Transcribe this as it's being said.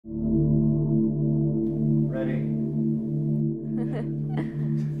Ready?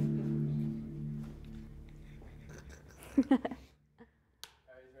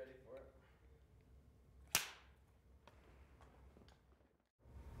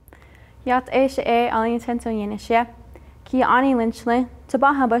 Yat Alliana Atencio Ki ani lynchle,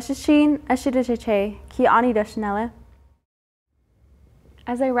 Tabaha Bashashin, Ashidashe, Ki ani dashnele.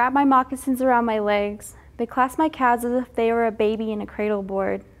 As I wrap my moccasins around my legs, they clasp my calves as if they were a baby in a cradle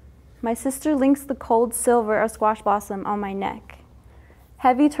board. My sister links the cold silver of squash blossom on my neck.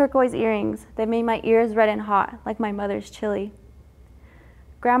 Heavy turquoise earrings that made my ears red and hot, like my mother's chili.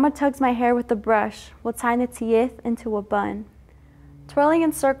 Grandma tugs my hair with a brush, will tie the tieth into a bun. Twirling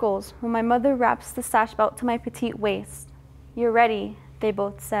in circles when my mother wraps the sash belt to my petite waist. You're ready, they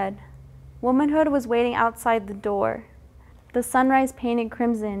both said. Womanhood was waiting outside the door. The sunrise painted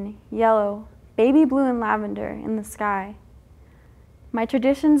crimson, yellow, baby blue and lavender in the sky. My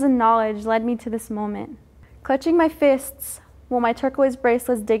traditions and knowledge led me to this moment. Clutching my fists while my turquoise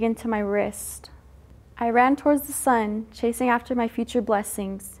bracelets dig into my wrist. I ran towards the sun, chasing after my future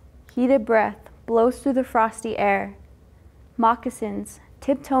blessings. Heated breath blows through the frosty air. Moccasins,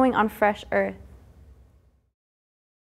 tiptoeing on fresh earth.